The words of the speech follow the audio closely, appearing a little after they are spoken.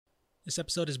This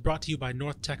episode is brought to you by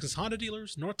North Texas Honda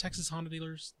Dealers. North Texas Honda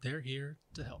Dealers, they're here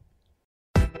to help.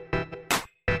 He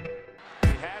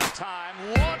has time,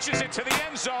 launches it to the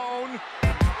end zone.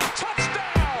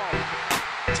 Touchdown!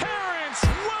 Terrence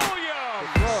Williams!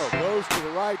 The throw goes to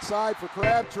the right side for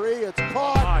Crabtree. It's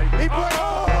caught. He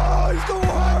he's going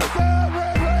hard down,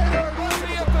 Red Raiders! What's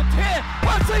he up the 10?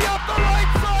 What's he up the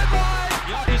right sideline?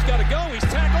 Yep, he's got to go. He's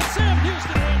tackled. Sam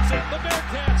Houston wins it. The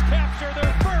Bearcats capture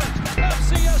their first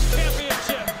FCS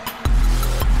championship.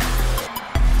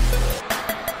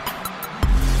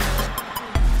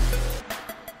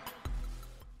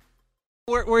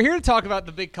 We're here to talk about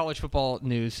the big college football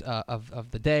news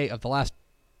of the day, of the last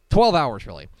 12 hours,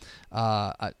 really.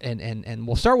 And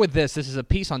we'll start with this. This is a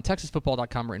piece on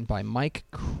TexasFootball.com written by Mike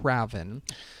Craven.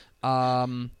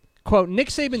 Quote, Nick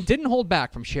Saban didn't hold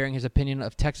back from sharing his opinion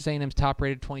of Texas A&M's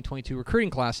top-rated 2022 recruiting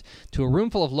class to a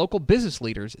room full of local business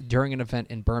leaders during an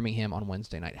event in Birmingham on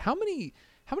Wednesday night. How many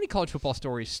college football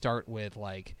stories start with,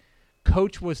 like,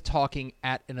 Coach was talking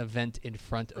at an event in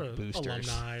front of boosters.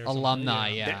 Alumni,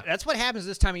 yeah. That's what happens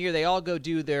this time of year. They all go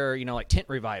do their, like tent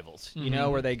revivals,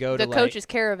 where they go to the coaches'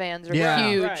 caravans are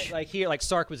huge. Right. Like here, like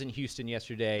Sark was in Houston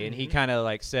yesterday, and he kind of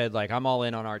like said, like, I'm all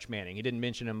in on Arch Manning. He didn't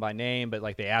mention him by name, but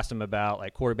like they asked him about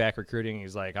like quarterback recruiting.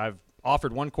 He's like, I've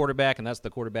offered one quarterback, and that's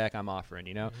the quarterback I'm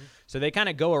offering, So they kind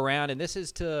of go around, and this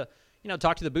is to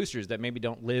talk to the boosters that maybe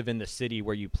don't live in the city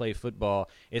where you play football.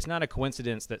 It's not a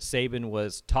coincidence that Saban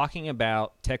was talking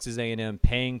about Texas A&M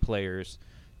paying players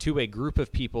to a group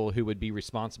of people who would be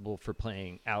responsible for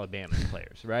playing Alabama's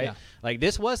players, right? Yeah. Like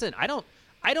this wasn't – I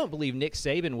don't believe Nick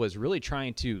Saban was really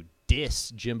trying to diss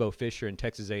Jimbo Fisher and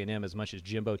Texas A&M as much as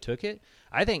Jimbo took it.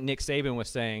 I think Nick Saban was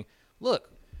saying,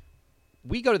 look –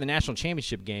 we go to the national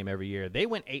championship game every year. They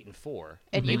went 8-4.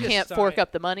 And you can't fork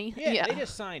up the money? Yeah, they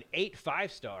just signed 8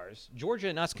 5-stars. Georgia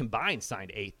and us combined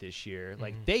signed 8 this year.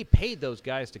 Like, they paid those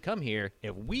guys to come here.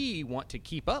 If we want to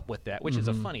keep up with that, which is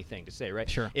a funny thing to say, right?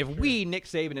 Sure. If we, Nick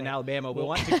Saban and Alabama, will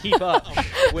want to keep up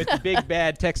with the big,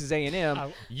 bad Texas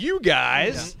A&M, you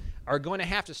guys are going to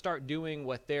have to start doing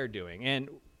what they're doing. And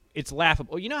it's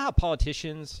laughable. You know how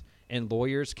politicians and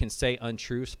lawyers can say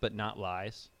untruths but not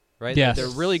lies? Right? Yes. They're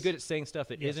really good at saying stuff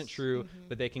that isn't true,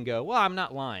 but they can go, well, I'm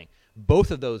not lying. Both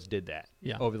of those did that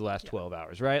over the last 12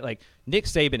 hours, right? Like, Nick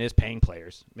Saban is paying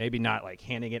players, maybe not like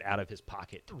handing it out of his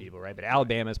pocket to people, right? But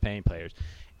Alabama is paying players.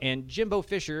 And Jimbo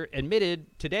Fisher admitted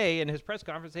today in his press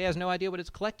conference he has no idea what his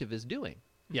collective is doing.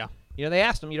 Yeah. They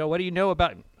asked him, what do you know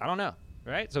about him? I don't know.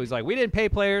 Right? So he's like, we didn't pay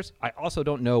players. I also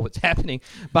don't know what's happening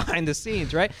behind the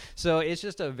scenes, right? So it's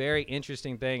just a very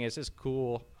interesting thing. It's just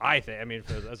cool, I think. I mean,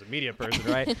 as a media person,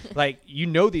 right? Like,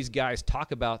 these guys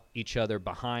talk about each other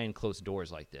behind closed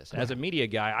doors like this. As a media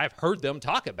guy, I've heard them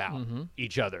talk about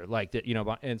each other like that,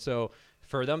 and so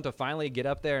for them to finally get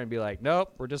up there and be like,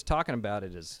 nope, we're just talking about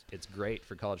it, it's great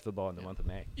for college football in the month of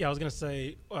May. Yeah, I was going to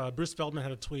say, Bruce Feldman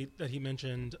had a tweet that he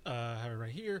mentioned, I have it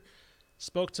right here.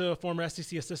 Spoke to a former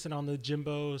SEC assistant on the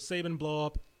Jimbo Saban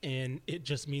blow-up, and it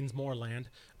just means more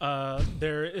land.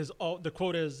 The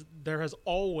quote is, there has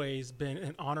always been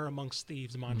an honor amongst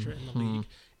thieves mantra in the league,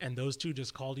 and those two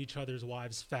just called each other's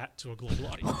wives fat to a global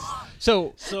audience.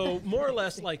 So more or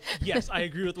less, like, yes, I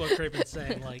agree with what Craven's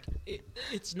saying. Like,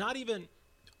 it's not even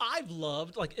 – I've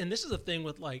loved – like, and this is a thing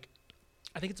with, like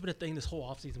 – I think it's been a thing this whole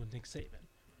offseason with Nick Saban,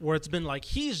 where it's been like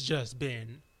he's just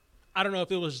been – I don't know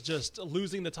if it was just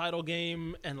losing the title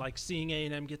game and like seeing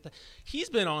A&M get that. He's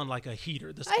been on like a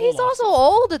heater this whole He's also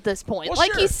old at this point. Well,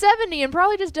 like sure. He's 70 and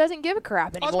probably just doesn't give a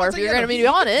crap anymore. If you're going to be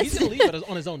honest, he's going to leave it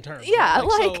on his own terms. Yeah,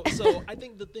 right? So I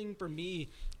think the thing for me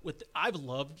I've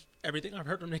loved everything I've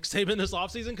heard from Nick Saban this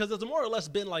offseason because it's more or less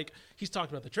been like he's talked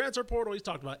about the transfer portal, he's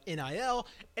talked about NIL,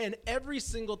 and every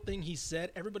single thing he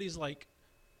said, everybody's like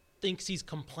thinks he's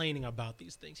complaining about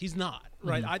these things. He's not,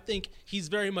 right? I think he's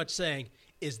very much saying,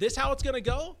 is this how it's going to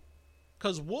go?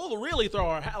 Because we'll really throw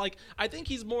our like. I think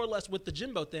he's more or less with the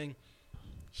Jimbo thing.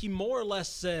 He more or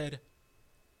less said,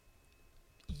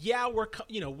 "Yeah,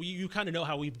 you kind of know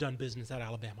how we've done business at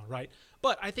Alabama, right?"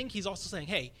 But I think he's also saying,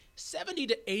 "Hey, 70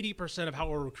 to 80% of how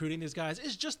we're recruiting these guys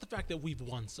is just the fact that we've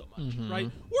won so much, right?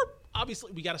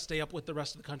 We got to stay up with the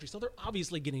rest of the country, so they're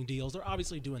obviously getting deals. They're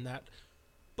obviously doing that,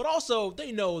 but also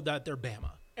they know that they're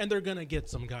Bama and they're gonna get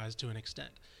some guys to an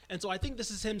extent. And so I think this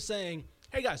is him saying."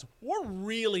 Hey, guys, we're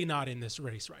really not in this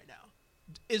race right now.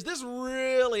 Is this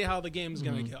really how the game's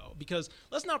going to go? Because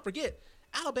let's not forget,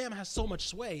 Alabama has so much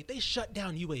sway. They shut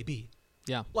down UAB.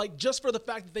 Yeah. Like, just for the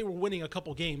fact that they were winning a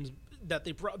couple games that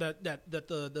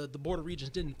the Board of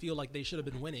Regents didn't feel like they should have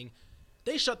been winning,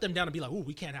 they shut them down and be like, ooh,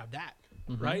 we can't have that,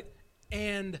 right?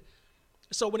 And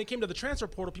So when it came to the transfer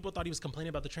portal, people thought he was complaining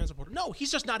about the transfer portal. No,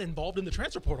 he's just not involved in the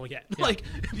transfer portal yet. Yeah. Like,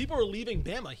 people are leaving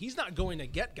Bama. He's not going to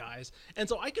get guys. And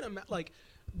so I can imagine, like,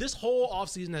 this whole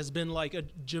offseason has been like a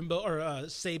Jimbo or a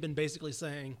Saban basically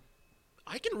saying,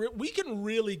 we can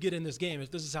really get in this game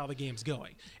if this is how the game's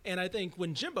going. And I think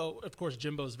when Jimbo, of course,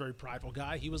 Jimbo's a very prideful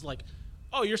guy. He was like,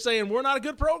 oh, you're saying we're not a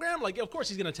good program? Like, of course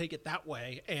he's going to take it that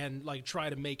way and, like, try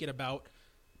to make it about,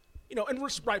 you know, and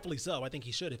rightfully so. I think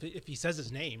he should. If he says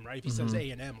his name, right? If he says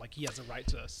A&M, like, he has a right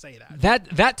to say that.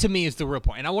 That to me is the real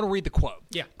point. And I want to read the quote.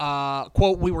 Yeah.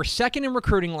 Quote, we were second in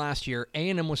recruiting last year.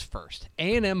 A&M was first.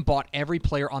 A&M bought every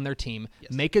player on their team,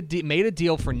 made a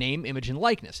deal for name, image, and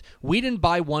likeness. We didn't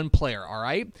buy one player, all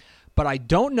right? But I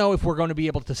don't know if we're going to be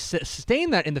able to sustain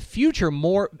that in the future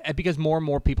because more and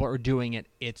more people are doing it.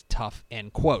 It's tough,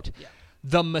 end quote. Yeah.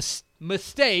 The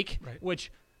mistake, which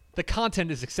the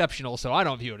content is exceptional, so I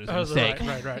don't view it as a mistake.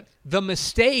 Right. The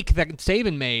mistake that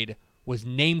Saban made was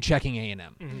name-checking A&M.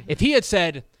 Mm-hmm. If he had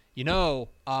said, you know,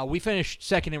 we finished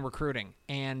second in recruiting,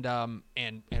 and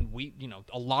we, you know,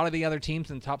 a lot of the other teams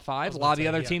in the top 5, a lot of the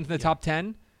other teams in the top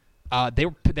 10,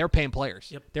 they're paying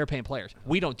players. Yep. They're paying players.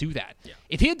 We don't do that. Yeah.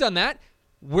 If he had done that,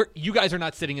 you guys are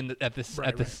not sitting at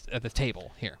this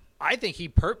table here. I think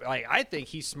I think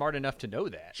he's smart enough to know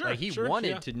that. Sure, like he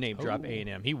wanted to name drop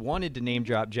A&M. He wanted to name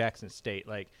drop Jackson State.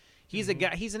 Like he's a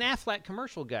guy. He's an Aflac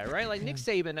commercial guy, right? Like Nick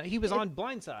Saban. He was on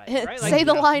Blindside, right? Like, say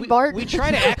the line, Bart. We try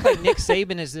to act like Nick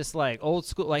Saban is this like old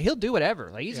school. Like he'll do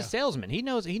whatever. Like he's a salesman. He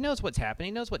knows what's happening.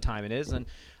 He knows what time it is. And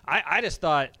I just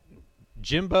thought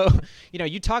Jimbo. You know,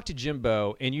 you talk to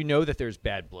Jimbo and you know that there's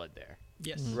bad blood there.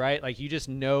 Yes. Right? Like, you just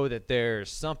know that there's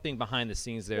something behind the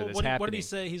scenes there that's happening. What did he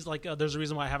say? He's like, there's a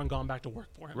reason why I haven't gone back to work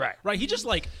for him. Right. He just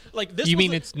like this. You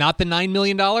mean it's not the $9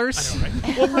 million? I know,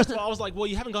 right? Well, first of all, I was like, well,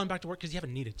 you haven't gone back to work because you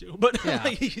haven't needed to. But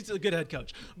he's a good head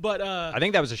coach. But I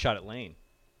think that was a shot at Lane.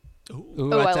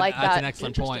 Ooh, I like that. That's an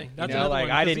excellent point. You know, like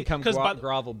I didn't come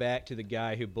grovel back to the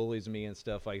guy who bullies me and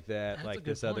stuff like that. That's like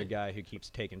this other guy who keeps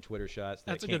taking Twitter shots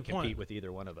that can't compete with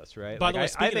either one of us, right? By the way,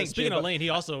 I think speaking of Lane, he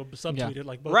also subtweeted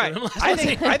like both right. of them.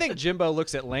 I think Jimbo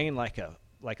looks at Lane like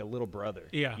a little brother.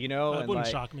 Yeah, you know, that wouldn't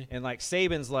shock me. And like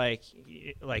Saban's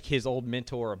like his old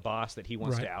mentor or boss that he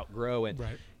wants to outgrow. And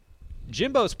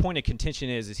Jimbo's point of contention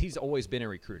is he's always been a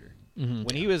recruiter. Mm-hmm.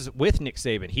 When he was with Nick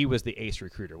Saban, he was the ace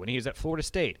recruiter. When he was at Florida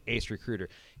State, ace recruiter.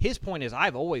 His point is,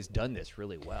 I've always done this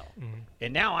really well. Mm-hmm.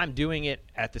 And now I'm doing it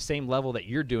at the same level that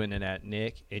you're doing it at,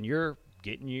 Nick, and you're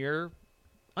getting your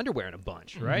underwear in a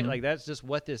bunch, right? Like, that's just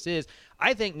what this is.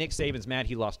 I think Nick Saban's mad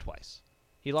he lost twice.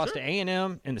 He lost to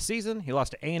A&M in the season. He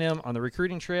lost to A&M on the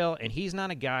recruiting trail, and he's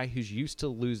not a guy who's used to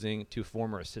losing to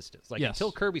former assistants. Like,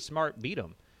 until Kirby Smart beat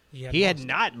him, he had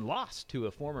not lost to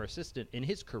a former assistant in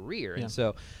his career. And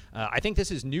so I think this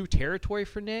is new territory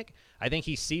for Nick. I think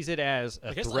he sees it as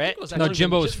a threat. No,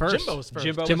 Jimbo was first. Jimbo's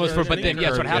first. But then,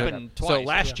 that's what happened twice. So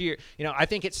last year, you know, I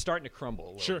think it's starting to crumble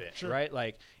a little bit, sure. right?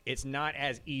 Like, it's not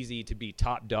as easy to be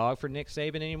top dog for Nick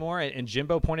Saban anymore. And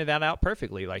Jimbo pointed that out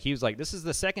perfectly. Like, he was like, this is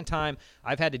the second time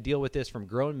I've had to deal with this from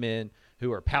grown men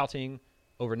who are pouting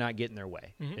over not getting their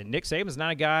way. Mm-hmm. And Nick Saban's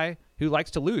not a guy who likes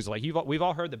to lose. Like, we've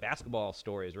all heard the basketball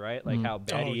stories, right? Like how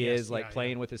bad he is, like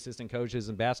playing with assistant coaches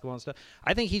and basketball and stuff.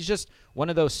 I think he's just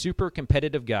one of those super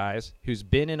competitive guys who's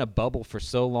been in a bubble for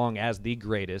so long as the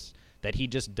greatest that he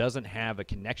just doesn't have a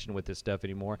connection with this stuff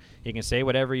anymore. He can say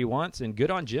whatever he wants, and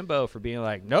good on Jimbo for being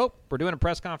like, nope, we're doing a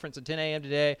press conference at 10 a.m.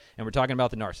 today, and we're talking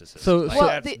about the narcissist. So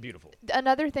that's beautiful.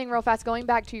 Another thing real fast, going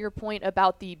back to your point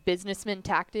about the businessman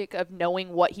tactic of knowing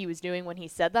what he was doing when he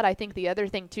said that, I think the other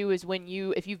thing, too, is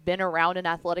if you've been around an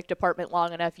athletic department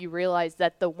long enough, you realize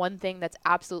that the one thing that's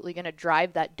absolutely going to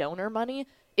drive that donor money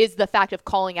is the fact of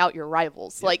calling out your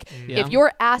rivals. Like, if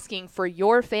you're asking for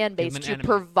your fan base to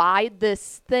provide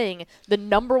this thing, the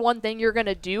number one thing you're going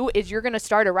to do is you're going to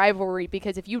start a rivalry,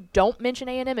 because if you don't mention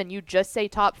A&M and you just say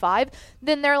top 5,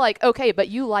 then they're like, okay, but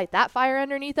you light that fire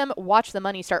underneath them, watch the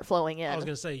money start flowing in. I was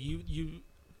going to say,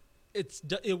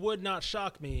 it would not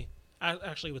shock me,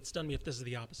 actually it would stun me if this is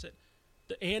the opposite.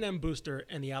 The A&M booster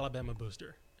and the Alabama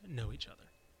booster know each other.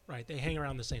 Right, they hang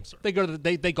around the same circle. They go to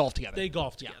they golf together. They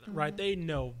golf together, right? They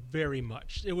know very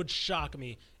much. It would shock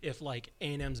me if like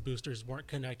A&M's boosters weren't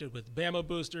connected with Bama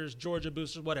boosters, Georgia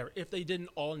boosters, whatever. If they didn't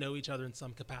all know each other in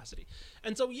some capacity.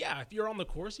 And so, if you're on the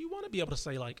course, you want to be able to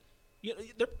say like,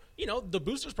 the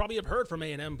boosters probably have heard from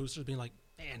A&M boosters being like,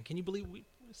 man, can you believe we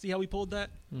see how we pulled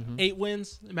that? 8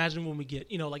 wins. Imagine when we get,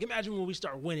 imagine when we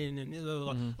start winning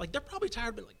and like they're probably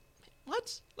tired, but like,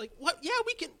 what? Like what? Yeah,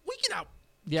 we can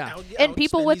Yeah. And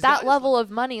people outspend with these that guys. level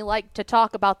of money like to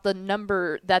talk about the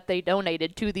number that they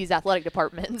donated to these athletic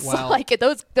departments. Well- Like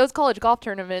those college golf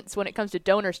tournaments, when it comes to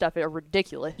donor stuff, are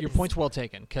ridiculous. Your point's well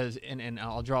taken, because and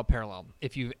I'll draw a parallel.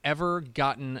 If you've ever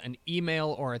gotten an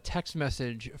email or a text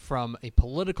message from a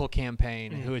political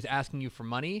campaign who is asking you for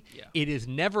money, it is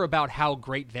never about how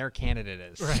great their candidate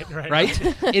is. Right?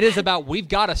 It is about, we've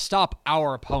got to stop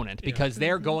our opponent because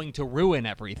they're going to ruin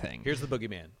everything. Here's the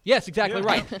boogeyman. Yes, exactly Yeah.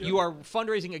 right. Yeah. You are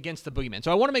fundraising against the boogeyman.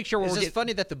 So I want to make sure It's we're just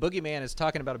funny that the boogeyman is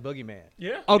talking about a boogeyman.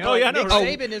 Yeah. Oh, Oh, yeah. Nick No,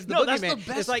 Saban is the no, that's boogeyman. the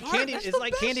best It's like part. That's the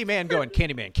best. Candyman going,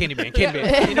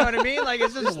 Candyman. You know what I mean? Like,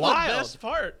 it's just That's the wild. best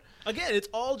part. Again, it's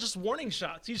all just warning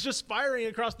shots. He's just firing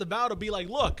across the bow to be like,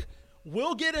 look,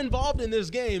 we'll get involved in this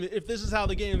game if this is how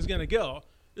the game is going to go.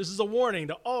 This is a warning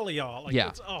to all of y'all. Like,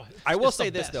 Yeah. I will it's the say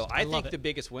this, best. though. I love think it. the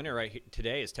biggest winner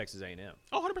today is Texas A&M.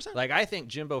 Oh, 100%. Like, I think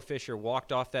Jimbo Fisher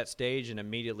walked off that stage and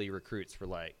immediately recruits for,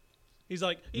 like, He's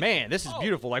like, man, this is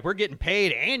beautiful. Like, we're getting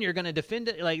paid and you're going to defend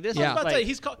it. Like, this I was Yeah. about like,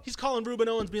 to say, he's calling Ruben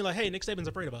Owens being like, hey, Nick Saban's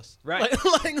afraid of us. Right.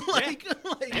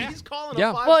 He's calling Yeah.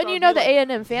 a five-star Well, and you know the being like,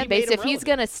 A&M fan he made base, him if he's relevant.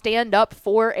 gonna stand up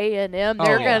for A&M, Oh,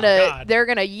 they're yeah. gonna they're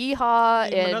gonna yeehaw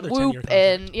Give him and another whoop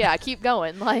 10-year and keep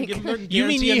going. Like Give him a You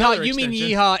mean guarantee yeehaw? another You mean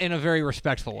extension. yeehaw in a very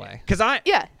respectful way? because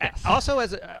yeah. also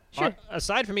as Sure.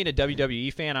 aside from being a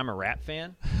WWE fan, I'm a rap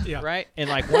fan. Yeah. Right. And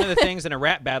like one of the things in a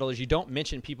rap battle is you don't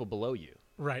mention people below you.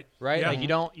 Right. Right. Yeah. Like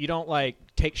you don't like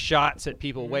take shots at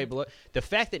people way below. The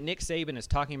fact that Nick Saban is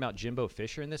talking about Jimbo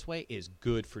Fisher in this way is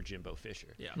good for Jimbo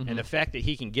Fisher. Yeah. And the fact that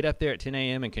he can get up there at 10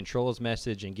 a.m. and control his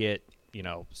message and get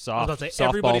about to say, softballs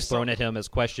everybody's thrown so- at him as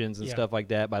questions and Yeah. stuff like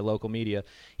that by local media,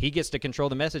 he gets to control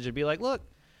the message and be like, look.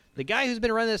 The guy who's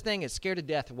been running this thing is scared to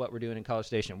death of what we're doing in College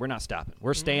Station. We're not stopping.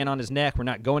 We're staying on his neck. We're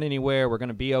not going anywhere. We're going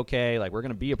to be okay. Like, we're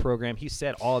going to be a program. He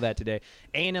said all of that today.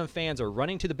 A&M fans are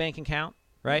running to the bank account,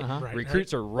 right? Right,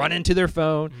 Recruits are running to their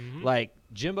phone. Like,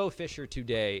 Jimbo Fisher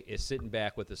today is sitting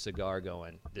back with a cigar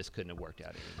going, this couldn't have worked out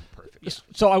any perfect.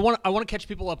 So I want to catch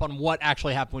people up on what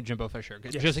actually happened with Jimbo Fisher,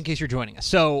 just in case you're joining us.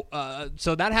 So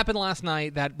that happened last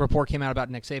night. That report came out about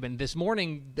Nick Saban. This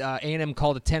morning, A&M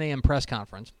called a 10 a.m. press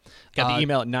conference. Got the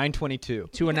email at 9:22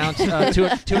 to announce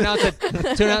to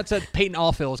announce that Peyton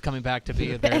Allfield is coming back to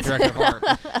be their director of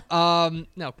art.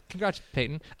 No, congrats,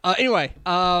 Peyton. Anyway,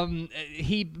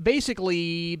 he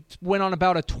basically went on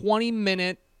about a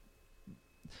 20-minute.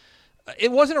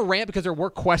 It wasn't a rant because there were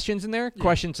questions in there,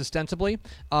 questions ostensibly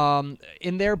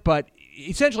in there, but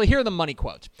essentially here are the money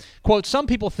quotes. Quote, some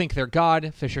people think they're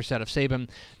God, Fisher said of Saban.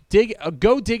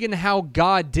 Go dig in how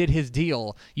God did his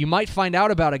deal. You might find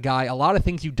out about a guy, a lot of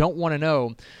things you don't want to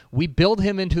know. We build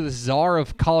him into the czar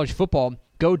of college football.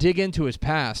 Go dig into his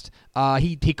past.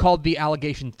 He called the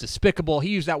allegations despicable. He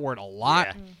used that word a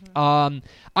lot.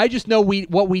 I just know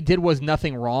what we did was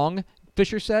nothing wrong.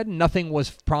 Fisher said nothing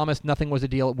was promised, nothing was a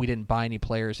deal. We didn't buy any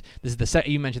players. This is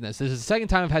you mentioned this. This is the second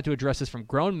time I've had to address this from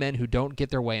grown men who don't get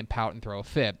their way and pout and throw a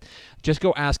fit. Just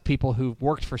go ask people who've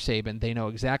worked for Saban. They know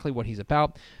exactly what he's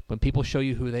about. When people show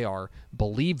you who they are,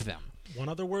 believe them. One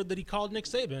other word that he called Nick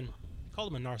Saban,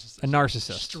 called him a narcissist. A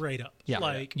narcissist. Straight up. Yeah.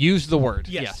 Like, Use the word.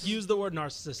 yes, use the word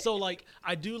narcissist. So, like,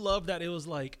 I do love that it was,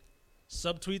 like,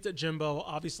 subtweets at Jimbo,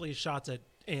 obviously shots at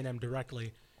A&M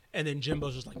directly, and then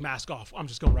Jimbo's just like, mask off. I'm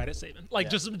just going right at Saban. Like,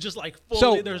 just like, fully,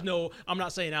 So- there's no, I'm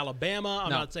not saying Alabama. I'm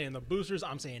No. not saying the boosters.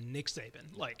 I'm saying Nick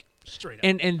Saban. Like, straight up.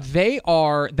 And they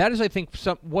are, that is, I think,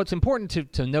 what's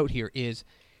important to note here is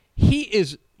he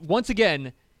is, once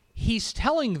again, he's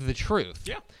telling the truth.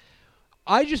 Yeah.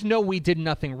 I just know we did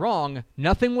nothing wrong.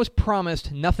 Nothing was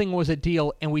promised. Nothing was a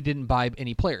deal, and we didn't buy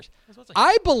any players.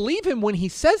 I believe him when he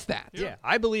says that. Yeah,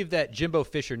 I believe that Jimbo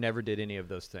Fisher never did any of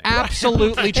those things.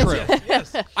 Absolutely true.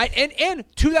 Yes. And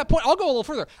to that point, I'll go a little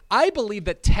further. I believe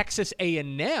that Texas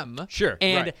A&M Sure,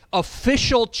 and right.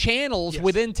 official channels Yes.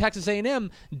 within Texas A&M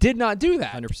did not do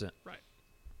that. 100%. Right.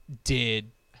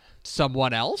 Did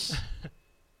someone else?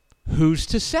 Who's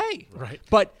to say? Right.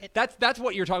 But that's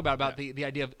what you're talking about the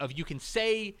idea of you can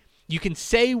say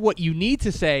what you need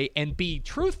to say and be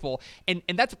truthful, and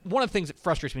that's one of the things that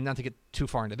frustrates me. Not to get too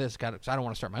far into this, because I don't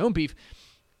want to start my own beef.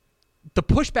 The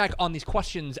pushback on these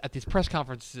questions at these press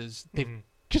conferences, they've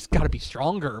just got to be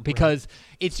stronger, because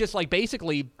it's just like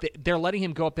basically they're letting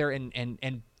him go up there and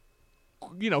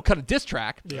cut a diss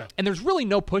track, and there's really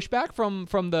no pushback from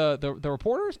the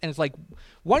reporters, and it's like,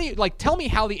 why don't you tell me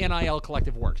how the NIL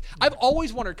collective works? I've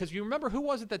always wondered, because you remember who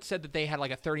was it that said that they had like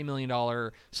a $30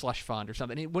 million slush fund or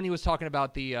something when he was talking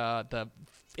about the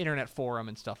internet forum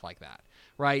and stuff like that,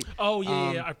 right? Oh,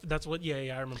 yeah. That's what,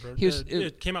 I remember.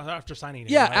 It came out after signing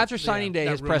day. Yeah, right? after signing day,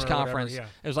 that his press rumor or whatever, conference, yeah.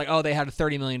 it was like, oh, they had a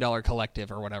 $30 million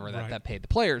collective or whatever that paid the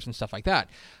players and stuff like that.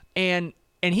 And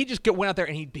And he just went out there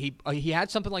and he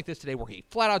had something like this today where he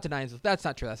flat out denies that's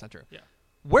not true. That's not true. Yeah.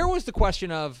 Where was the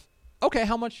question of, okay,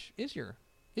 how much is your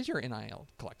NIL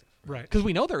collective? Right. Because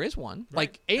we know there is one. Right.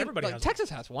 Like Everybody has Texas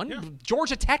has one. Yeah.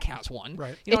 Georgia Tech has one.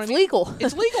 Right. You know It's what I mean? legal.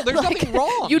 It's legal. There's Like, nothing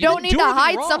wrong. You don't didn't need to do anything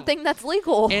hide wrong. something that's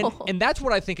legal. And that's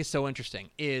what I think is so interesting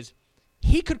is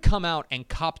he could come out and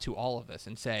cop to all of this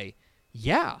and say,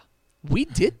 yeah, we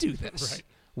did do this. Right.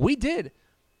 We did.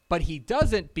 But he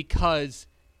doesn't because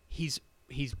he's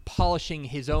polishing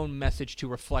his own message to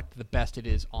reflect the best it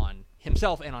is on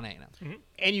himself and on A&M. Mm-hmm.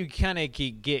 And you kind of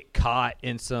get caught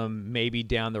in some maybe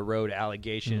down the road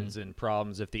allegations Mm-hmm. and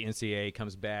problems if the NCAA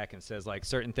comes back and says like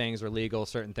certain things are legal,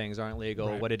 certain things aren't legal.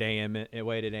 Right. What did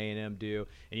A&M do?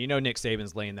 And you know Nick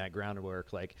Saban's laying that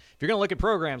groundwork. Like if you're gonna look at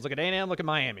programs, look at A&M, look at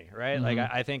Miami, right? Mm-hmm.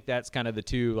 Like I think that's kind of the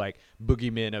two like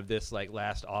boogeymen of this like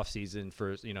last offseason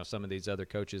for some of these other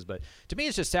coaches. But to me,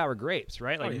 it's just sour grapes,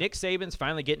 right? Like yeah. Nick Saban's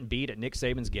finally getting beat at Nick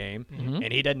Saban's game, Mm-hmm.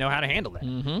 and he doesn't know how to handle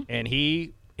that. And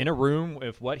he in a room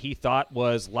with what he thought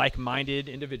was like-minded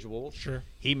individuals. Sure.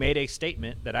 He made a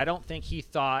statement that I don't think he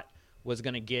thought was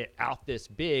going to get out this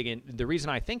big. And the reason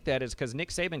I think that is because Nick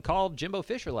Saban called Jimbo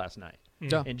Fisher last night.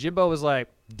 Yeah. And Jimbo was like,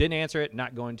 didn't answer it,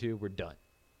 not going to, we're done.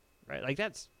 Right? Like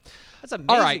that's amazing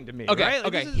All right. to me. Okay. Right?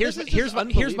 Like, okay. this is Here's just my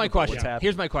unbelievable question. what's happening.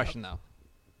 Here's my question though.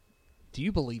 Do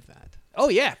you believe that? Oh,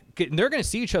 yeah. They're going to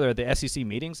see each other at the SEC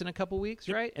meetings in a couple weeks,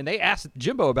 right? And they asked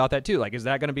Jimbo about that, too. Like, is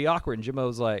that going to be awkward? And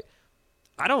Jimbo's like,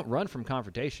 I don't run from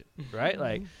confrontation, right?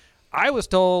 Like, I was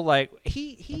told, like,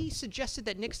 he suggested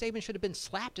that Nick Saban should have been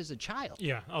slapped as a child.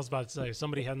 Yeah, I was about to say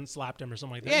somebody hadn't slapped him or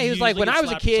something like that. Yeah, he was Usually like, when get I was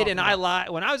a slapped kid softly and I up. lied.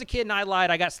 When I was a kid and I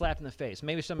lied, I got slapped in the face.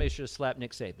 Maybe somebody should have slapped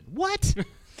Nick Saban. What?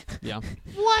 Yeah.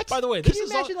 What? By the way, can this you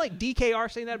is imagine like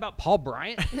DKR saying that about Paul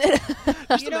Bryant? You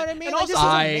know what I mean? and Like, also- this is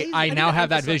amazing. I need now to have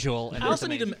that emphasize- visual. And I also it's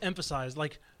need to amazing. emphasize,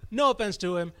 like, no offense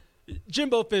to him,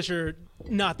 Jimbo Fisher,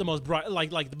 not the most bright,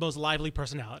 like the most lively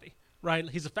personality, right?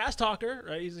 He's a fast talker,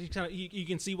 right? He's kind of you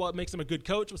can see what makes him a good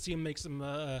coach. What see him makes him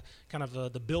kind of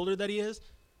the builder that he is.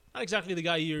 Not exactly the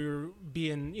guy you're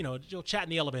being, you'll chat in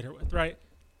the elevator with, right?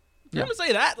 You're gonna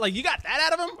say that? Like, you got that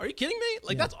out of him? Are you kidding me?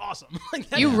 Like, that's awesome. Like,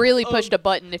 that, You really pushed a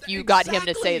button if you got him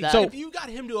to say exactly. that. So if you got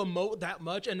him to emote that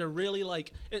much and to really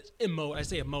emote, I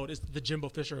say emote, it's the Jimbo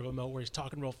Fisher of emote where he's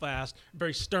talking real fast,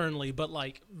 very sternly, but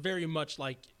like very much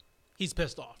like he's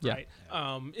pissed off, Yeah. right?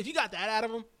 If you got that out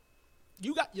of him,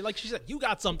 you got, like she said, you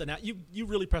got something out. You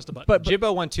really pressed a button. But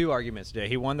Jimbo won 2 arguments today.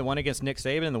 He won the one against Nick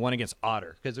Saban and the one against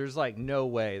Otter because there's like no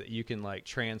way that you can like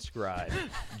transcribe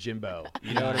Jimbo.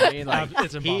 You know what I mean? Like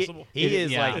It's impossible. He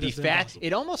is yeah. like It the is fat. impossible.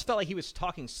 It almost felt like he was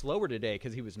talking slower today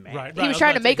because he was mad. right, He was I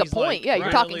trying to about make a say, he's point. like Yeah,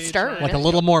 you're talking really stern. trying Like to- a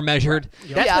little more measured.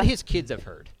 That's Yeah. what his kids have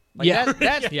heard. Like Yeah.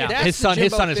 that's Yeah. that's His the son- his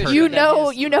Jimbo son has Fisher heard You it.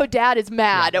 that know, Dad is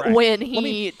mad right. when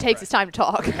he takes his time to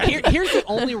talk. Here's the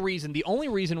only reason. The only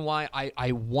reason why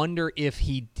I wonder if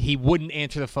he wouldn't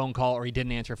answer the phone call or he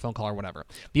didn't answer a phone call or whatever.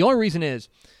 The only reason is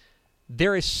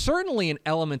there is certainly an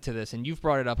element to this, and you've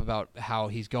brought it up about how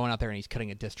he's going out there and he's cutting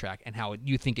a diss track and how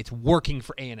you think it's working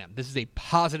for A&M. This is a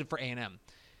positive for A&M.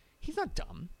 He's not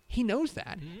dumb. He knows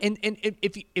that. And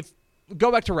if go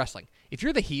back to wrestling, if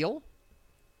you're the heel,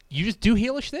 you just do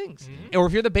heelish things. Or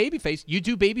if you're the babyface, you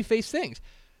do babyface things.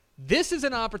 This is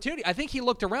an opportunity. I think he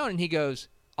looked around and he goes,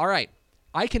 all right,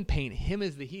 I can paint him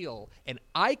as the heel and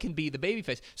I can be the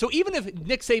babyface. So even if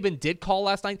Nick Saban did call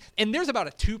last night, and there's about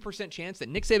a 2% chance that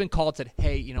Nick Saban called and said,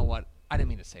 hey, you know what? I didn't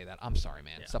mean to say that. I'm sorry,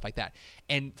 man. Stuff like that.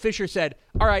 And Fisher said,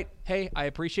 all right, hey, I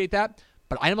appreciate that.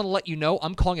 But I'm going to let you know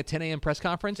I'm calling a 10 a.m. press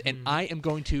conference and I am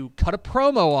going to cut a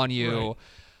promo on you. Right.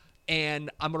 And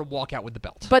I'm going to walk out with the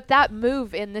belt. But that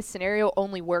move in this scenario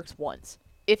only works once.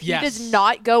 If he Yes. does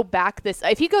not go back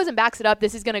if he goes and backs it up,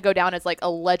 this is going to go down as like a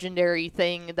legendary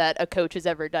thing that a coach has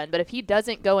ever done. But if he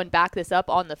doesn't go and back this up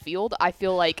on the field, I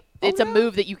feel like it's a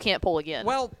move that you can't pull again.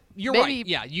 Well, you're Maybe- right.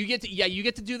 Yeah, you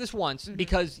get to do this once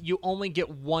because you only get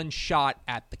one shot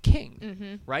at the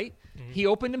king, right? He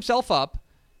opened himself up,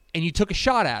 and you took a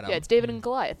shot at him. yeah, it's David and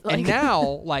Goliath. And Like- now,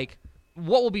 like,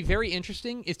 what will be very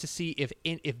interesting is to see if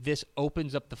this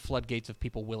opens up the floodgates of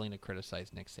people willing to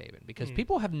criticize Nick Saban because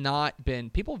people have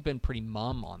been pretty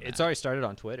mum on that. It's already started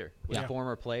on Twitter with Yeah.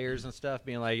 former players and stuff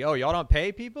being like, "Oh, y'all don't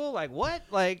pay people? Like what?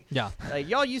 Like, Yeah. like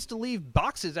y'all used to leave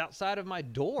boxes outside of my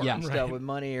door Yeah. and stuff Right. with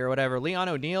money or whatever." Leon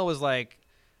O'Neal was like,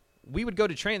 "We would go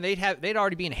to train. They'd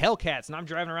already be in Hellcats, and I'm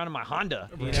driving around in my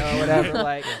Honda, you know, whatever."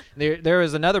 Like, there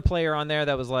was another player on there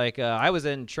that was like, "I was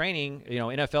in training,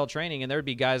 NFL training, and there'd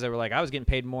be guys that were like, I was getting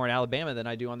paid more in Alabama than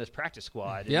I do on this practice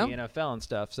squad in Yeah. the NFL and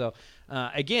stuff." So,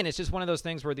 again, it's just one of those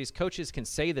things where these coaches can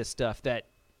say this stuff that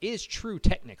is true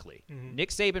technically. Nick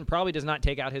Saban probably does not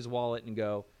take out his wallet and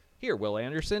go, "Here, Will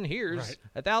Anderson, here's Right.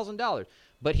 $1,000."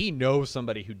 but he knows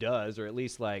somebody who does, or at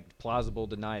least like plausible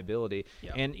deniability.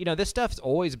 Yeah. And this stuff's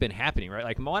always been happening, right?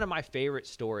 Like one of my favorite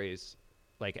stories,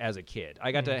 like as a kid,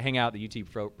 I got to hang out at the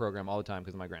UT program all the time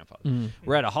because of my grandfather.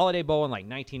 We're at a Holiday Bowl in like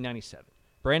 1997.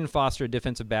 Brandon Foster,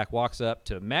 defensive back, walks up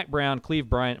to Mac Brown, Cleve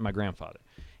Bryant, and my grandfather,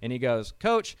 and he goes,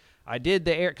 "Coach, I did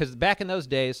the air," because back in those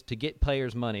days, to get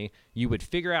players money, you would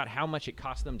figure out how much it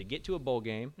cost them to get to a bowl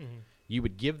game. You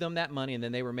would give them that money, and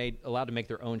then they were allowed to make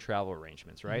their own travel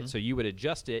arrangements, right? So you would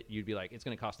adjust it. You'd be like, it's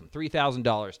going to cost them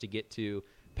 $3,000 to get to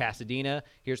Pasadena.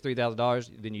 Here's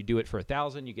 $3,000. Then you do it for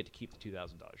 $1,000. You get to keep the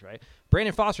 $2,000, right?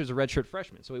 Brandon Foster's a redshirt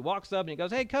freshman, so he walks up and he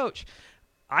goes, "Hey, Coach,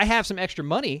 I have some extra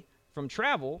money from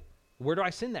travel. Where do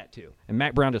I send that to?" And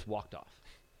Mac Brown just walked off.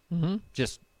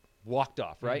 Just walked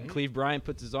off, right? And Cleve Bryant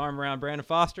puts his arm around Brandon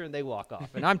Foster, and they walk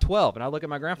off. And I'm 12, and I look at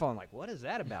my grandfather, and I'm like, "What is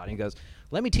that about?" And he goes,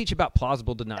 "Let me teach you about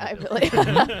plausible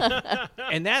deniability."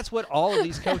 And that's what all of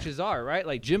these coaches are, right?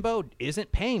 Like Jimbo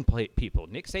isn't paying people.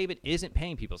 Nick Saban isn't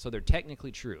paying people, so they're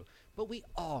technically true. But we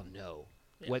all know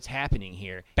what's happening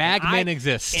here. Bagmen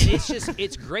exist. And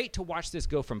it's great to watch this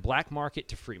go from black market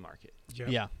to free market.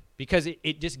 Yeah. Because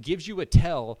it just gives you a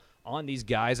tell on these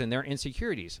guys and their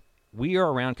insecurities. We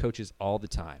are around coaches all the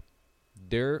time.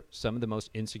 They're some of the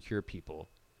most insecure people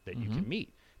that you can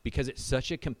meet because it's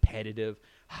such a competitive,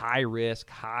 high-risk,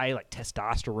 high like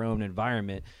testosterone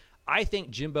environment. I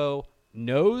think Jimbo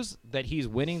knows that he's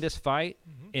winning this fight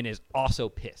and is also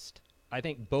pissed. I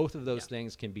think both of those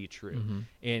things can be true.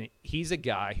 And he's a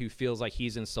guy who feels like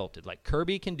he's insulted. Like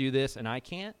Kirby can do this and I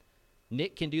can't.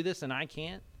 Nick can do this and I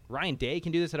can't. Ryan Day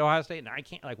can do this at Ohio State and I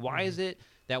can't. Like, why is it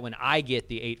that when I get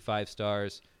the 8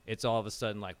 5-stars, it's all of a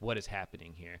sudden like, what is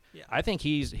happening here? Yeah. I think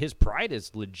his pride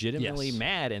is legitimately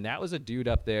mad, and that was a dude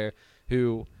up there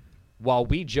who, while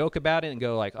we joke about it and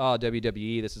go like, "Oh,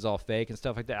 WWE, this is all fake" and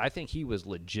stuff like that, I think he was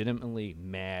legitimately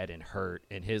mad and hurt,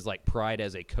 and his like pride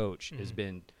as a coach has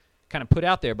been kind of put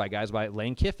out there by guys like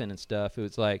Lane Kiffin and stuff, who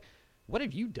it's like, what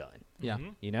have you done? Yeah.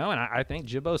 And I think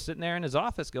Jimbo's sitting there in his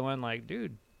office going like,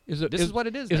 dude, this is what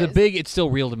it is. It was a big, "it's still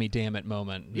real to me, damn it"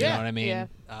 moment. You know what I mean? Yeah.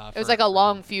 It was like a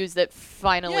long fuse that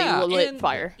finally lit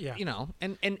fire. Yeah.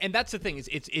 And that's the thing is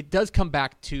it does come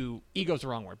back to ego's the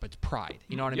wrong word, but it's pride.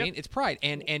 You know what I mean? It's pride.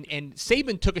 And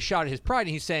Saban took a shot at his pride, and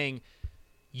he's saying,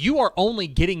 you are only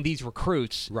getting these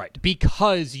recruits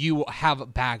because you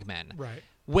have bagmen. Right.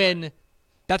 When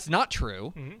that's not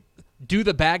true. Do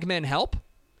the bagmen help?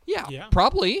 Yeah,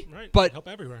 probably. Right. But help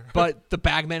everywhere. But the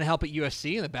bagmen help at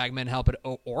USC, and the bagmen help at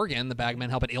Oregon, the bagmen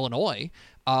help at Illinois.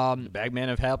 The bagmen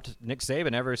have helped Nick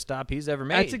Saban every stop he's ever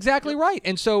made. That's exactly right.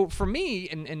 And so for me,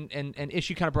 and Ish,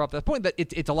 you kind of brought up that point, that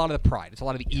it's a lot of the pride, it's a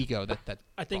lot of the ego that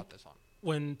I think brought this on.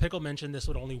 When Pickle mentioned this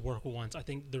would only work once, I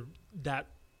think that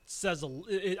says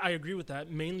I agree with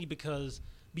that, mainly because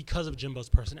of Jimbo's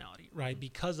personality, right?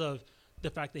 Because of the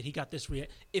fact that he got this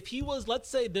if he was, let's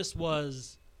say this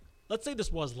was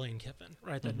Lane Kiffin,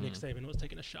 right? That Nick Saban was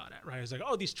taking a shot at, right? He's like,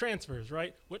 "Oh, these transfers,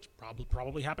 right?" Which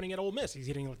probably happening at Ole Miss. He's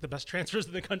getting like the best transfers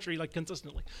in the country, like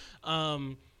consistently.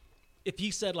 If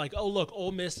he said like, "Oh, look,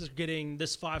 Ole Miss is getting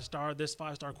this 5-star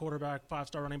quarterback,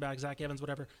 5-star running back, Zach Evans,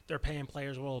 whatever. They're paying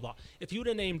players, blah blah blah." If you would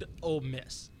have named Ole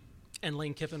Miss, and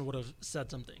Lane Kiffin would have said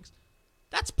some things,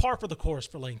 that's par for the course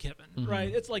for Lane Kiffin,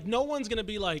 right? It's like no one's gonna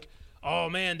be like, "Oh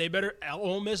man,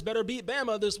 Ole Miss better beat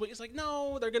Bama this week." It's like,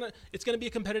 no, it's gonna be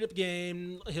a competitive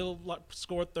game. He'll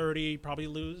score 30, probably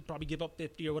lose, probably give up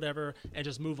 50 or whatever, and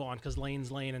just move on because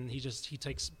Lane's Lane, and he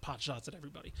takes pot shots at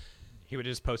everybody. He would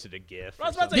have just posted a GIF. I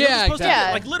was about to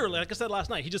say, like literally, like I said last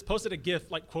night, he just posted a GIF,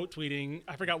 like quote tweeting.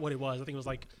 I forgot what it was. I think it was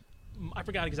like, I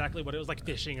forgot exactly what it was, like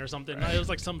fishing or something. It was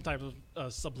like some type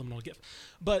of subliminal GIF.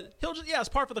 But he'll just, it's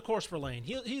par for the course for Lane.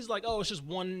 He's like, "Oh, it's just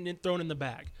one thrown in the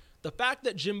bag." The fact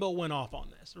that Jimbo went off on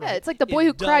this, right? Yeah, it's like the boy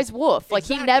who cries wolf. Like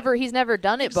he's never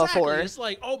done it before. It's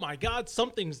like, oh my God,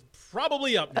 something's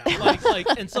probably up now.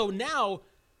 And so now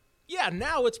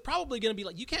it's probably going to be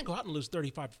like, you can't go out and lose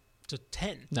 35-10.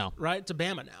 No. Right? To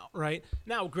Bama now, right?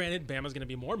 Now, granted, Bama's going to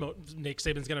be more, Nick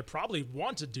Saban's going to probably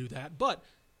want to do that, but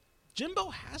Jimbo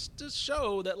has to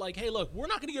show that, like, hey, look, we're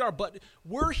not going to get our butt.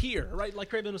 We're here, right? Like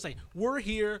Craven was saying, we're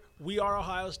here. We are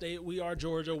Ohio State. We are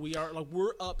Georgia.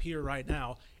 We're up here right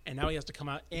now. And now he has to come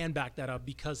out and back that up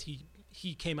because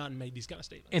he came out and made these kind of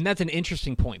statements. And that's an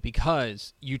interesting point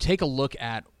because you take a look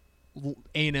at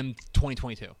A&M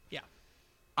 2022. Yeah.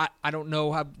 I don't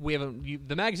know how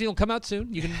the magazine will come out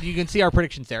soon. You can see our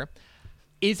predictions there.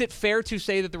 Is it fair to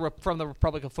say that from the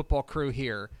Republican football crew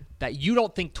here that you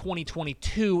don't think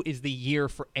 2022 is the year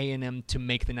for A&M to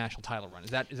make the national title run?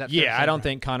 Is that fair to say? I don't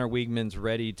think Connor Weigman's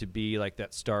ready to be like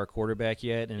that star quarterback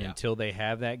yet, and until they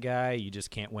have that guy, you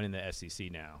just can't win in the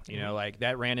SEC now. You know, like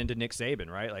that ran into Nick Saban,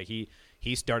 right? Like he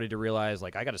he started to realize,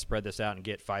 like, I got to spread this out and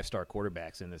get 5-star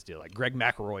quarterbacks in this deal. Like, Greg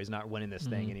McElroy is not winning this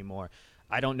thing anymore.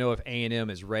 I don't know if A&M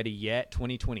is ready yet.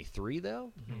 2023,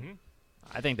 though,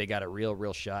 I think they got a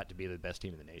real shot to be the best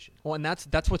team in the nation. Well, and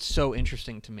that's what's so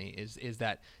interesting to me is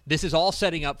that this is all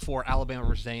setting up for Alabama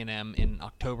versus A&M in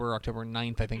October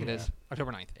 9th, I think it is.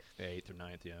 October 9th. 8th or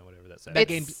 9th, yeah, whatever that's. That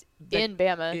It's game, in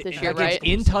Bama this year, that right?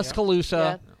 game's in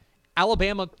Tuscaloosa. Yeah.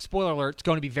 Alabama, spoiler alert, it's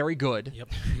going to be very good. Yep.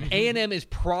 A&M is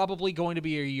probably going to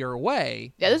be a year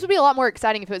away. Yeah, this would be a lot more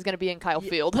exciting if it was going to be in Kyle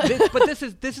Field. But this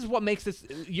is what makes this.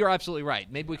 You're absolutely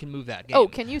right. Maybe we can move that game. Oh,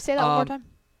 can you say that one more time?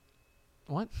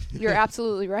 What? You're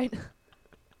absolutely right.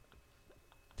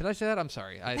 Did I say that? I'm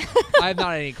sorry. I have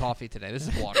not had any coffee today. This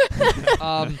is water.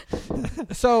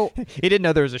 So He didn't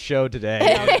know there was a show today.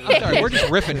 I'm sorry. We're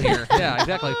just riffing here. Yeah,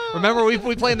 exactly. Remember, we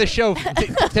play in the show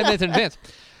 10 minutes in advance.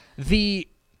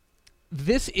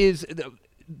 There's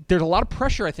a lot of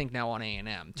pressure, I think, now on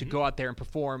A&M to go out there and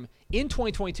perform in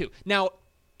 2022. Now,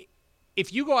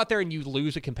 if you go out there and you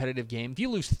lose a competitive game, if you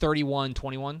lose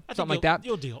 31-21, something like that,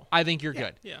 you'll deal. I think you're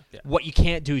good. Yeah. What you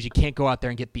can't do is you can't go out there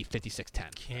and get beat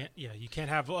 56-10. You can't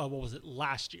have what was it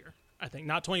last year? I think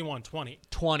not 21, 20.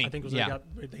 20. I think it was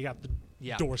they got the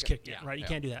Yeah. doors kicked in, Yeah. right? You Yeah.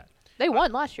 can't do that. They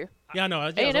won last year. Yeah, no.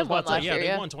 A&M won last year, they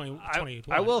yeah. won 20.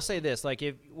 I will say this: like,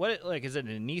 is it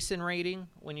a Neeson rating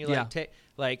when you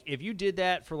if you did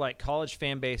that for like college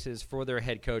fan bases for their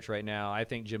head coach right now? I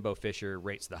think Jimbo Fisher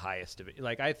rates the highest of it.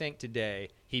 Like, I think today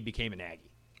he became an Aggie.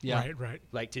 Yeah. Right.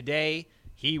 Like today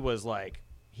he was like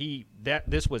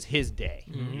this was his day.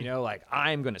 You know, like,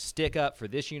 I'm going to stick up for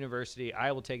this university.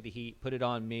 I will take the heat, put it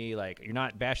on me. Like, you're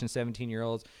not bashing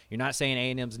 17-year-olds. You're not saying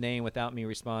A&M's name without me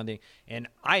responding. And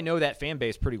I know that fan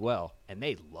base pretty well, and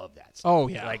they love that stuff. Oh,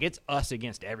 yeah. Like, it's us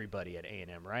against everybody at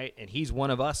A&M, right? And he's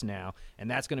one of us now, and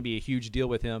that's going to be a huge deal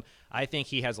with him. I think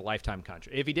he has a lifetime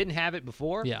contract. If he didn't have it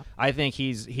before, I think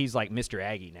he's like Mr.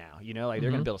 Aggie now. You know, like,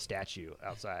 they're going to build a statue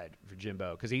outside for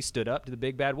Jimbo because he stood up to the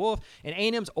big bad wolf, and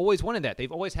A&M's always wanted that.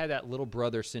 They've always had that little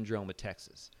brother syndrome with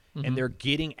Texas, and they're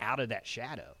getting out of that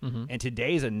shadow. And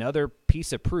today's another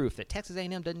piece of proof that Texas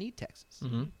A&M doesn't need Texas.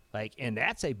 Like, and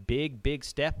that's a big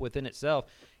step within itself.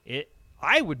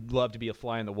 I would love to be a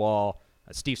fly on the wall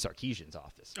at Steve Sarkisian's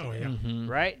office. Oh yeah.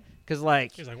 Right? Because,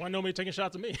 like, He's like, why nobody taking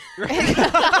shots at me? Where can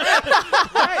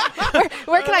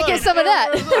I get some of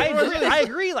that? I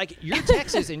agree. Like, you're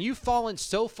Texas, and you've fallen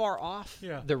so far off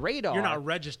the radar. You're not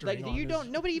registering. Like,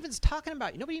 nobody even's talking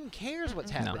about you. Nobody even cares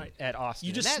what's happening at Austin.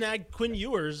 You just snagged Quinn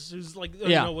Ewers, who's like,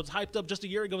 was hyped up just a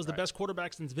year ago as the best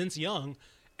quarterback since Vince Young,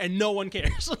 and no one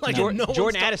cares. Like,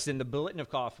 Jordan Addison, the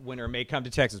Biletnikoff winner, may come to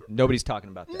Texas. Nobody's talking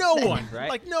about that. No one, right?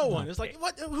 Like, no one. It's like,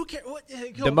 what? Who cares? What?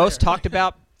 The most talked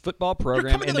about football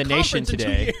program in the nation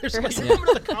today. You're coming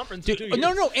to the conference in 2 years.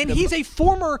 No, and he's a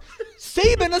former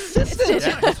Saban assistant.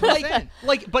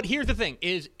 But here's the thing: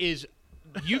 is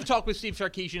you've talked with Steve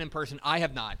Sarkisian in person. I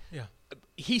have not. Yeah.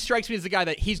 He strikes me as the guy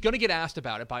that he's going to get asked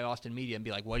about it by Austin media and be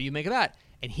like, "What do you make of that?"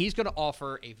 And he's going to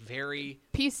offer a very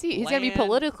PC. He's going to be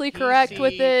politically correct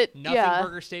with it. Nothing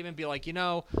burger statement. Be like,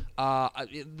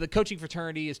 the coaching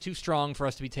fraternity is too strong for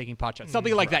us to be taking pot shots.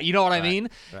 Something like that. You know what I mean?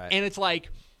 Right. And it's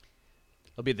like.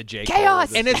 It'll be the J.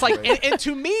 Chaos. And it's like, and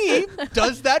to me,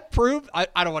 does that prove?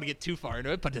 I don't want to get too far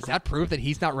into it, but does that prove that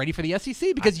he's not ready for the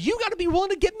SEC? Because you got to be willing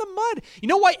to get in the mud. You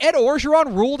know why Ed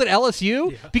Orgeron ruled at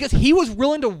LSU? Yeah. Because he was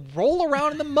willing to roll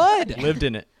around in the mud. Lived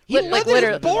in it. He lived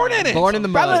literally, born in it. Born in the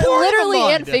mud.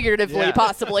 Literally and figuratively,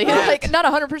 possibly. Like, not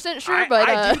 100% sure, but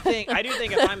I do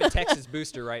think if I'm a Texas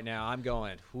booster right now, I'm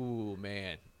going, ooh,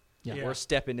 man, we're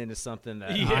stepping into something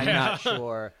that I'm not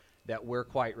sure that we're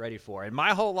quite ready for. And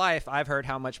my whole life, I've heard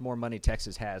how much more money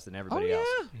Texas has than everybody else.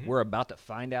 We're about to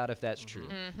find out if that's true.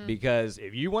 Because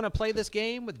if you want to play this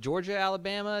game with Georgia,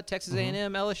 Alabama, Texas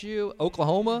A&M, LSU,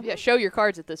 Oklahoma, show your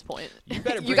cards at this point. You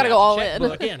better you got to go all in.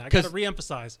 But again, I got to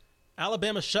reemphasize.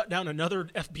 Alabama shut down another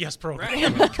FBS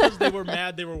program because they were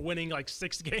mad they were winning like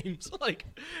 6 games. Like,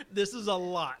 this is a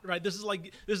lot, right? This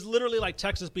is literally like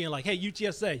Texas being like, hey,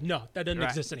 UTSA, no, that doesn't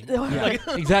exist anymore. Yeah.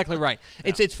 Exactly right.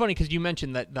 It's funny because you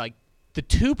mentioned that, like, the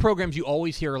two programs you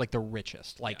always hear are like the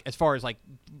richest, like as far as like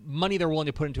money they're willing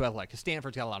to put into athletics. Because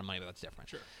Stanford's got a lot of money, but that's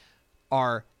different. Sure.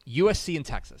 Are USC and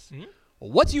Texas.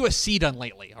 Well, what's USC done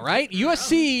lately? All right,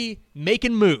 USC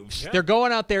making moves. They're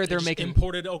going out there. They're making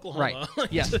imported Oklahoma.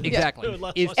 Right. Yes, exactly.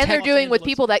 And they're doing with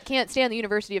people that can't stand the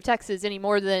University of Texas any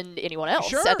more than anyone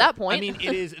else at that point. I mean,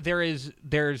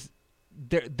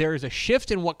 there's a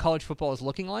shift in what college football is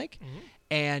looking like,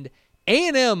 and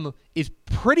A&M is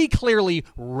pretty clearly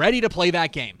ready to play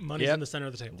that game. Money's in the center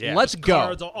of the table. Yeah. Let's go.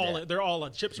 Cards are all in. They're all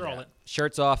in. Chips are all in.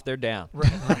 Shirts off, they're down.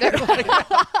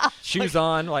 Shoes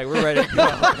on, like we're ready to go.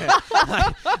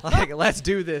 like, let's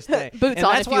do this thing. Boots and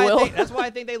on, that's if why you will. That's why I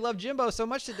think they love Jimbo so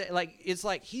much today. Like, it's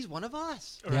like he's one of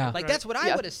us. Yeah. Like that's what I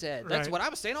Yeah. would have said. That's Right. what I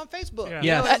was saying on Facebook. Yeah.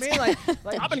 You know what I mean?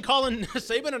 Like I've been calling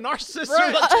Saban a narcissist.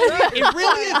 Right. It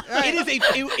really is.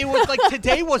 It was like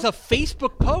today was a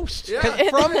Facebook post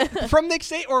from Nick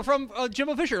Saban or from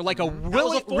Jimbo Fisher, like a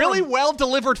was a forum. really well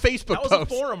delivered Facebook That was a post.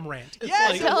 forum rant. It's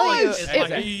Yes, like, it was. It's It-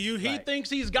 like he thinks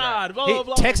he's God. Blah, blah,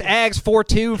 blah. Text Ags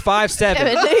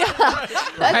 4257.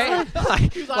 Right?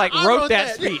 like I wrote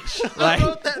that speech. I Like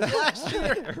wrote that last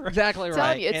year. Exactly I'm right.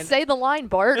 telling you, it's And- say the line,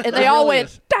 Bart, and they all really went,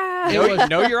 is. "Dah."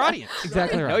 know your audience.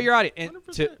 Exactly right. Know your audience.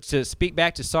 And to speak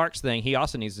back to Sark's thing, he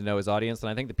also needs to know his audience, and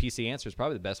I think the PC answer is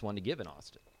probably the best one to give in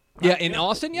Austin. Yeah, in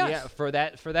Austin, yes. Yeah, for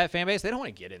that fan base, they don't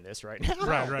want to get in this right now.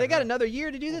 Right, They got right. another year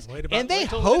to do this, Wait and they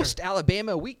till host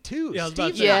Alabama week 2. Yeah, I was about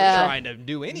to Steve's say. not Yeah. trying to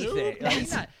do anything.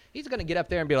 Like, he's going to get up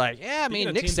there and be like, "Yeah, I Speaking mean,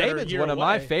 of Nick teams that are a Saban's year one of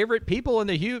my away. favorite people in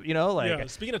the you know, like." Yeah,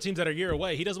 speaking of teams that are a year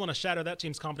away, he doesn't want to shatter that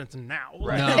team's confidence now.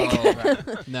 No.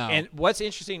 No. And what's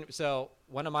interesting, so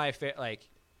one of my like,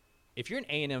 if you're an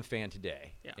A&M fan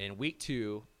today, and week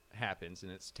 2 happens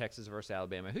and it's Texas versus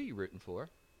Alabama, who are you rooting for?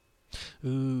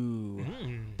 Ooh,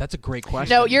 that's a great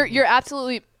question. No, you're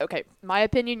absolutely okay. My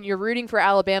opinion, you're rooting for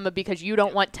Alabama because you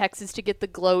don't want Texas to get the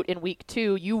gloat in week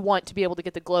 2. You want to be able to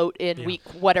get the gloat in week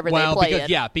whatever well, they play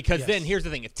because in. because then here's the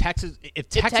thing: if Texas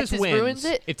Texas wins, ruins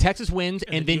it? if Texas wins,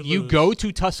 and then then you you go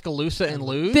to Tuscaloosa and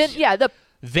lose, Then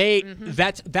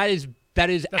that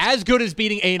is as good as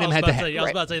beating A&M head to head. I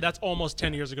was about to say that's almost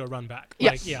 10 years ago run back.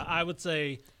 Yes. Like, I would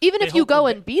say even they if you hope go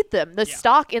for and beat them, the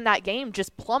stock in that game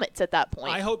just plummets at that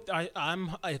point. I hope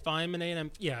if I'm an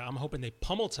A&M, I'm hoping they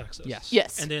pummel Texas.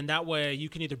 Yes. And then that way you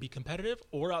can either be competitive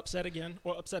or upset again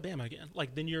or upset Bama again.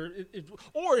 Like then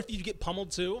or if you get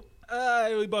pummeled too,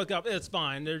 we both up. It's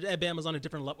fine. Bama's on a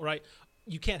different level, right?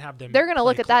 You can't have them. They're going to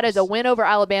look play at that as a close. win over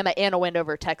Alabama and a win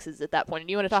over Texas at that point. And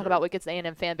you want to talk about what gets the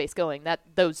A&M fan base going? That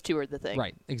those two are the thing.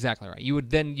 Right, exactly right. You would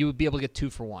be able to get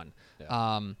 2 for 1.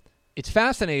 It's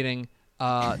fascinating.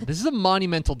 This is a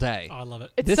monumental day. Oh, I love it.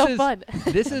 It's so fun.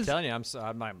 This I'm is telling you,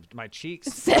 my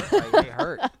cheeks like, they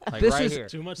hurt. Like this right is here.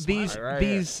 Too much these smiling.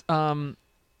 these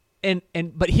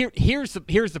but here's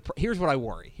what I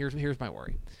worry. Here's my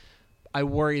worry. I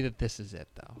worry that this is it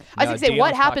though. I was going to say, Deion's what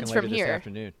talking happens later from this here?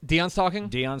 afternoon. Deion's talking.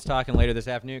 Deion's talking later this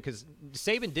afternoon because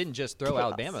Saban didn't just throw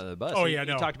Alabama to the bus. Oh, He yeah,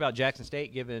 no. talked about Jackson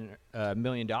State giving $1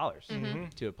 million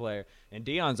to a player, and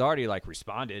Deion's already like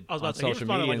responded I was on about to say, he social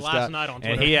responded, media like, and last stuff. night on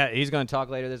and Twitter. he's going to talk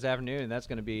later this afternoon, and that's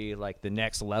going to be like the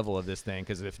next level of this thing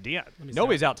because if Deion, see.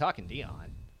 nobody's out talking Deion.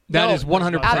 That No, is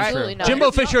 100% absolutely true. not.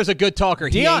 Jimbo Fisher is a good talker.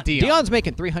 He ain't Deion. Deion's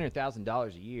making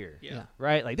 $300,000 a year. Yeah.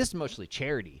 Right? Like this is mostly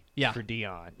charity for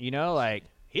Deion. You know, like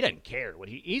he doesn't care what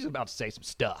he's about to say some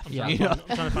stuff. Yeah. You know?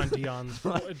 I'm trying to find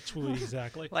Deion's tweet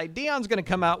exactly. Like Deion's gonna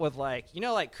come out with like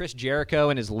Chris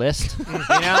Jericho and his list.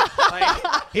 Like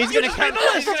he's gonna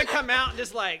come out and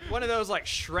just like one of those like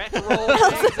Shrek roll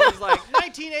things. And he's like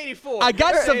 1984. I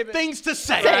got Nick some Saban- things to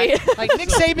say. Say. Like Nick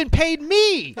Saban paid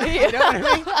me. You know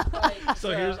what I mean?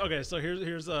 So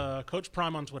here's Coach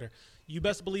Prime on Twitter. You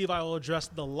best believe I will address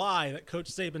the lie that Coach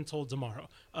Saban told tomorrow.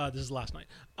 This is last night.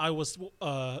 I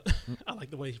like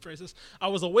the way he phrases. I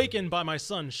was awakened by my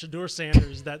son, Shedeur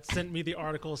Sanders, that sent me the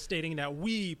article stating that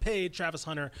we paid Travis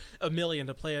Hunter $1 million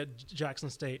to play at Jackson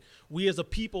State. We as a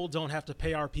people don't have to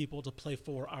pay our people to play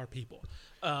for our people.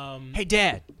 Hey,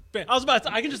 Dad. Man, I was about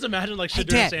to. I can just imagine like Shedeur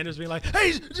Dad. Sanders being like,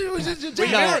 "Hey, Go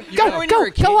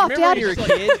off, Dad. You were a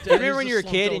kid? Remember when you were a He's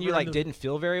just kid slumped and you over like into- didn't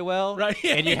feel very well, Right.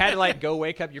 And you had to like go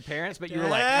wake up your parents, but you were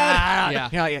like, Dad.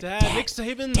 Yeah. Dad, Nick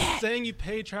Saban saying you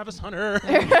paid Travis Hunter.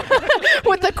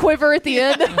 With the quiver at the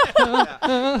end.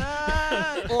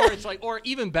 Or it's like, or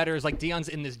even better is like Deion's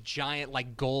in this giant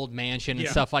like gold mansion and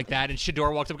Yeah. stuff like that, and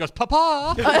Shedeur walks up and goes,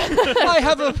 "Papa, I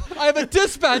have a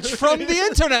dispatch from the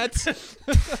internet.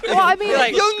 Well, I mean,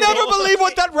 Like, You'll never believe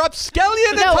what that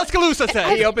rapscallion in No. Tuscaloosa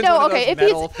said." he opens No, one of okay, those if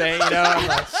he's- metal thing, and,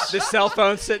 like, the cell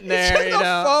phone sitting there. the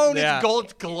phone Yeah. is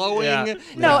gold glowing. Yeah.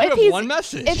 no, You if have he's one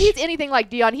message. if he's anything like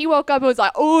Deion, he woke up and was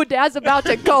like, "Oh, Dad's about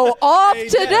to go off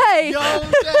today."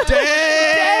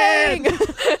 Dang.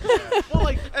 Well,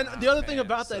 like, and the other thing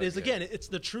about that is, again, it's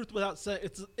the truth without saying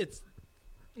it's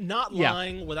not Yeah.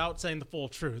 lying without saying the full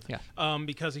truth. Yeah.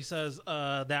 Because he says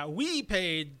that we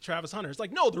paid Travis Hunter. It's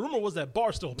like, no, the rumor was that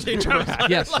Barstool paid Travis Hunter.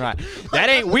 Yes. Right. That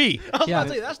ain't we. I was Yeah. about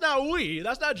to say, that's not we.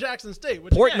 That's not Jackson State.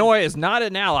 Which, again, Portnoy is not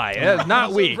an ally. It is not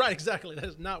also- we. Right, exactly. That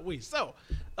is not we. So,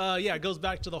 it goes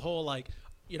back to the whole, like,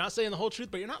 you're not saying the whole truth,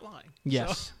 but you're not lying.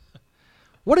 Yes.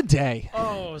 What a day.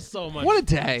 Oh, so much. What a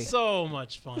day. So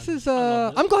much fun. This is. I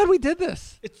love this. I'm glad we did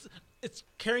this. It's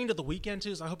carrying to the weekend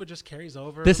too, so I hope it just carries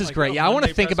over. This is like, great. Yeah, I want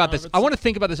to think about this. I want to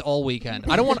think about this all weekend.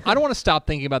 I don't want to stop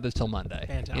thinking about this till Monday.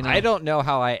 Fantastic. You know? I don't know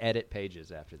how I edit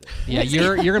pages after this. Yeah,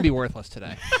 you're gonna be worthless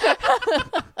today.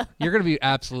 You're gonna be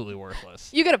absolutely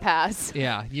worthless. You get a pass.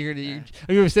 Yeah, you're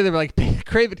gonna sit there like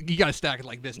Craven. You gotta stack it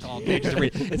like this tall pages to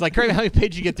read. It's like Craven. How many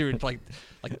pages you get through? It's like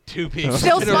 2 pages.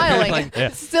 Still smiling.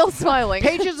 Still smiling.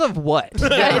 Pages of what?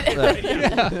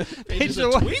 Yeah. Pages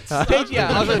of tweets.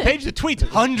 Pages of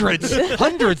tweets.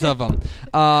 Hundreds of them.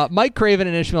 Mike Craven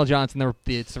and Ishmael Johnson.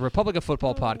 It's the Republic of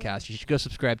Football podcast. You should go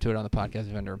subscribe to it on the podcast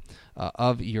vendor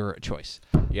of your choice.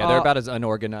 Yeah, they're about as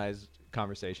unorganized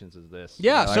conversations as this.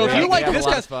 Yeah, so if you like this,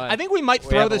 guys, I think we might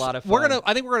throw this. I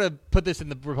think we're gonna put this in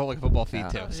the Republic of Football feed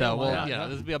too. So yeah.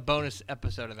 this will be a bonus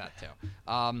episode of that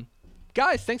too.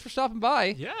 Guys, thanks for stopping by.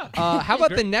 Yeah. How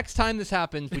about the next time this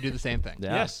happens, we do the same thing?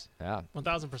 Yeah. Yes. Yeah.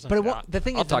 1000%. But the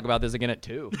thing I'll is, talk about this again at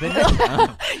 2.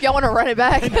 Y'all want to run it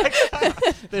back?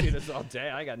 Do this all day.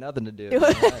 I got nothing to do.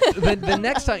 the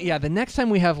next time, the next time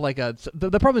we have like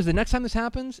the problem is the next time this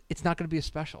happens, it's not going to be a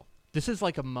special. This is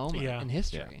like a moment in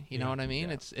history. You know what I mean?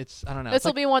 Yeah. It's I don't know. This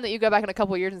will be one that you go back in a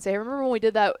couple of years and say, remember when we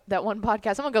did that one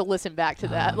podcast? I'm going to go listen back to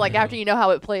that. After you know how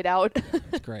it played out.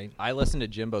 It's great. I listened to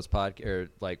Jimbo's podcast or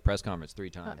press conference 3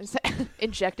 times.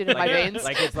 Injected in my veins.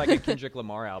 Like it's like a Kendrick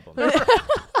Lamar album.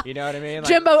 You know what I mean? Like,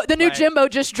 Jimbo, the new Jimbo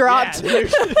just dropped. Yeah,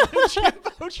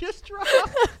 Jimbo just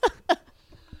dropped.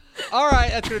 All right,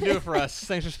 that's going to do it for us.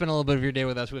 Thanks for spending a little bit of your day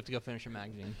with us. We have to go finish a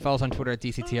magazine. Follow us on Twitter at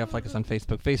DCTF. Like us on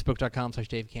Facebook,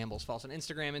 Facebook.com/Dave Campbell's. Follow us on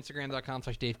Instagram,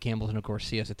 Instagram.com/Dave Campbell's. And, of course,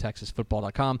 see us at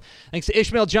TexasFootball.com. Thanks to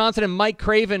Ishmael Johnson and Mike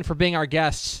Craven for being our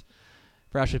guests.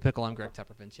 For Ashley Pickle, I'm Greg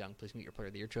Tepper, Vince Young. Please meet your Player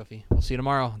of the Year trophy. We'll see you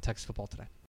tomorrow on Texas Football Today.